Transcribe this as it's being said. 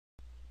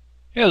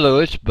Hello,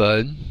 it's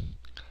Bud.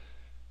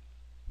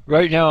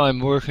 Right now I'm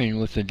working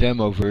with the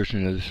demo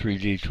version of the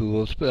 3D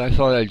tools, but I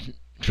thought I'd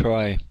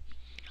try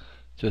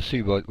to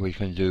see what we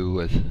can do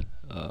with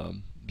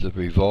the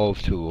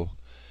Revolve tool.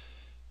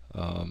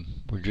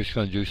 We're just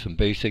going to do some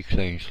basic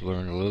things,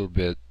 learn a little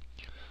bit,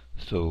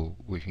 so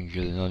we can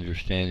get an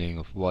understanding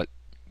of what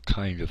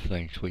kind of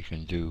things we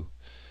can do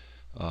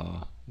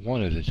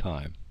one at a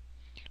time.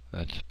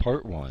 That's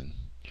part one.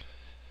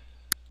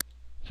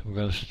 So we're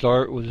going to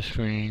start with the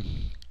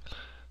screen.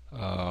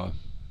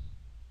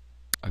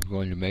 I'm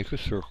going to make a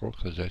circle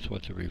because that's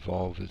what the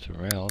revolve is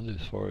around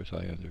as far as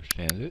I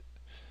understand it.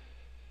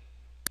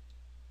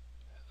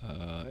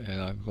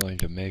 And I'm going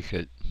to make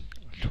it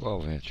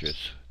 12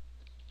 inches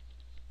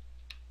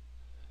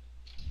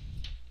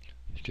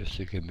just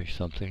to give me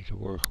something to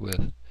work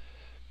with.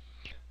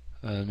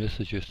 And this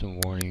is just a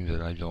warning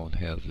that I don't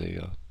have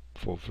the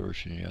full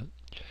version yet.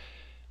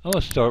 I'm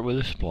going to start with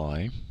a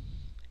spline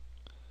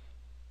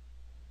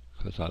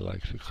because I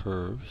like the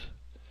curves.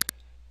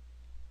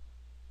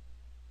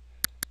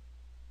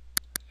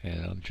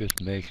 And I'm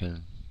just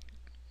making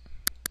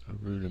a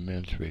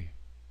rudimentary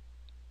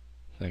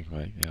thing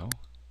right now.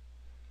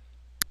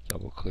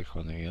 Double click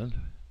on the end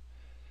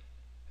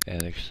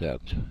and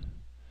accept.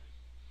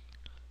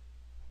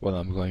 What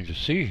I'm going to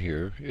see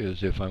here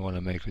is if I want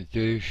to make a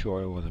dish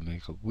or I want to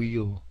make a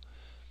wheel,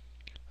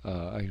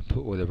 I can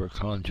put whatever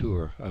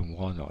contour I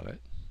want on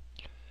it.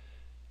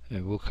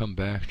 And we'll come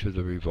back to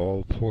the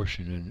revolve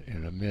portion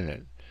in a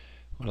minute.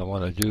 What I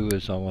want to do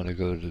is I want to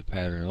go to the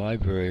pattern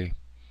library.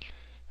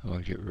 I'm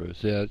going to get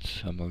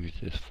rosettes. I'm going to get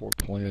this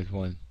four-pointed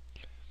one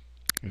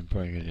and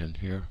bring it in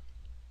here.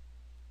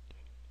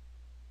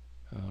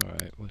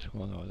 Alright, what's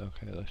going on?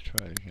 Okay, let's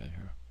try it again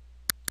here.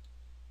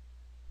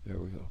 There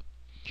we go.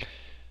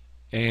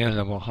 And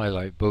I'm going to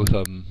highlight both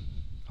of them.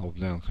 Hold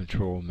down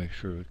Control, make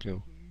sure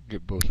to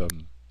get both of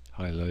them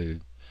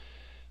highlighted.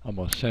 I'm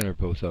going to center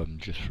both of them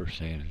just for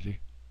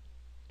sanity.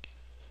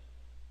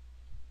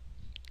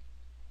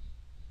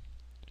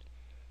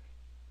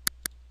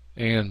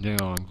 And now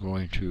I'm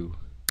going to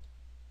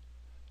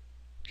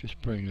just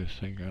bring this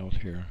thing out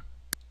here.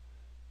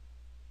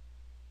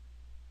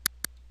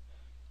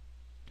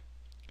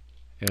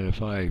 And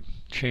if I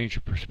change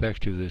the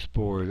perspective of this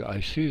board,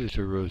 I see that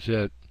the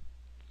rosette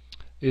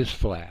is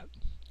flat.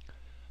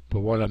 But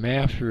what I'm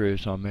after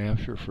is I'm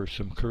after for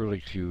some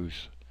curlicues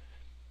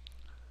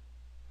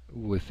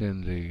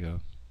within the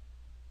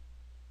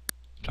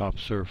top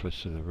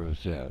surface of the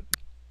rosette.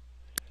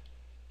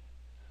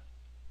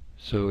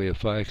 So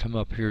if I come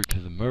up here to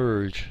the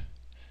merge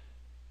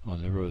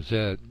on the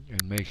rosette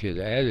and make it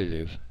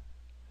additive,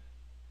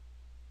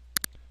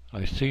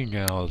 I see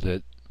now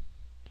that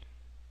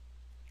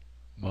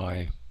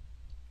my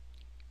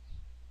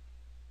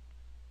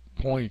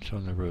points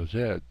on the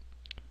rosette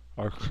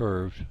are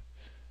curved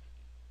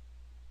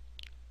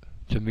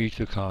to meet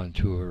the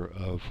contour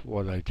of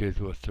what I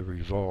did with the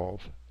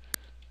revolve.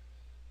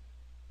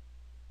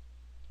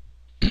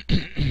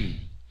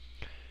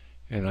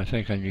 And I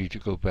think I need to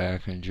go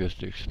back and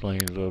just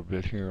explain a little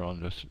bit here on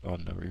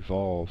the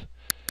revolve,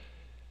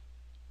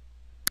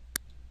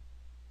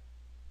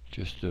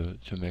 just to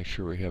make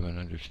sure we have an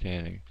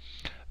understanding.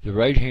 The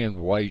right hand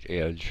white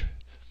edge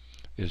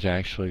is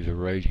actually the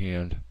right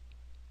hand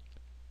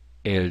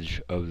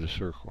edge of the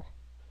circle.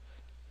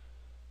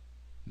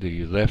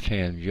 The left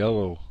hand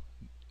yellow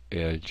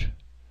edge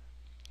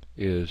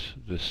is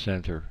the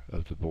center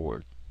of the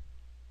board.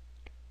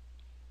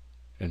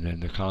 And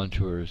then the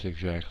contour is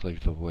exactly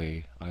the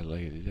way I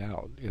laid it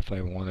out. If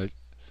I want it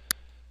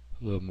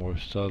a little more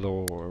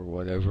subtle or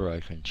whatever, I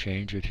can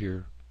change it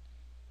here.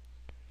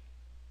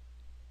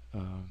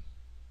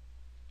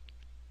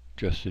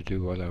 Just to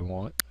do what I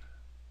want.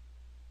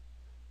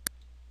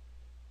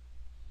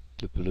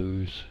 The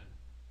blues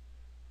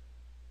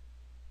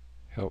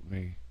help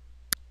me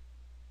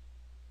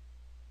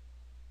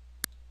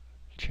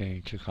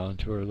change the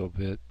contour a little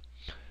bit.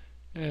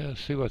 And let's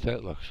see what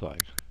that looks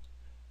like.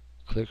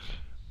 Click.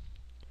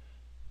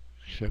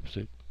 Accepts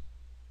it.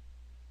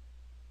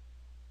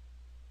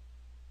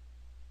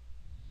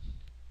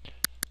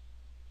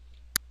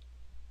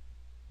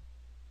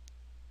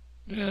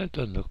 Yeah, it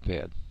doesn't look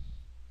bad.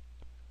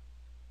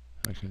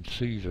 I can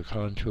see the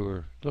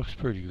contour looks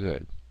pretty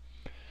good.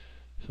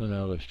 So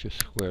now let's just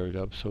square it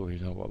up so we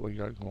know what we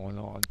got going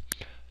on.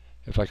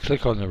 If I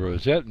click on the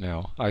rosette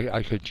now,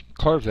 I could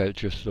carve that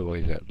just the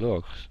way that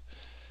looks.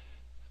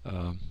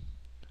 But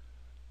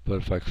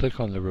if I click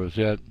on the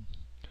rosette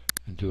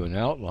and do an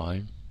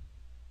outline,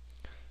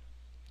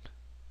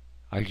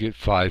 I get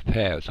 5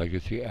 paths. I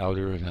get the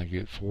outer and I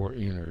get 4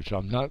 inners.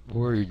 I'm not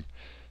worried.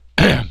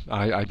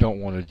 I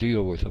don't want to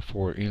deal with the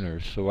 4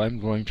 inners, so I'm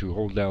going to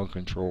hold down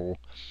Control,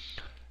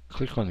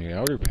 click on the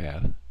outer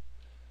path,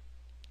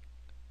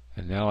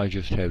 and now I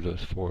just have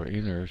those 4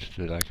 inners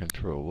that I can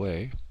throw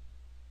away.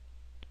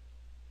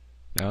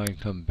 Now I can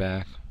come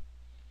back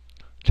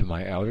to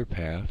my outer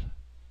path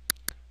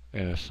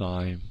and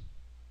assign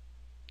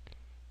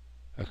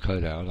a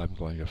cutout. I'm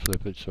going to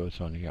flip it so it's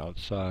on the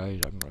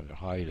outside. I'm going to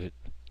hide it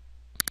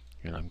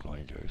and I'm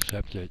going to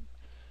accept it.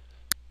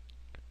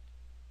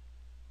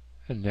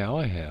 And now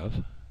I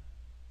have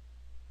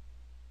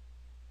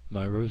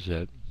my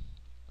rosette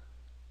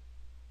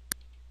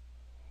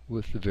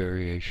with the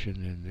variation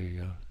in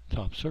the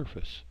top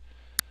surface.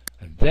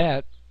 And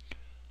that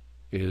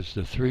is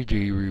the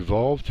 3D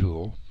Revolve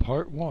tool,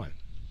 part 1.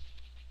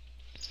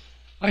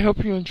 I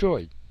hope you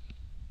enjoyed.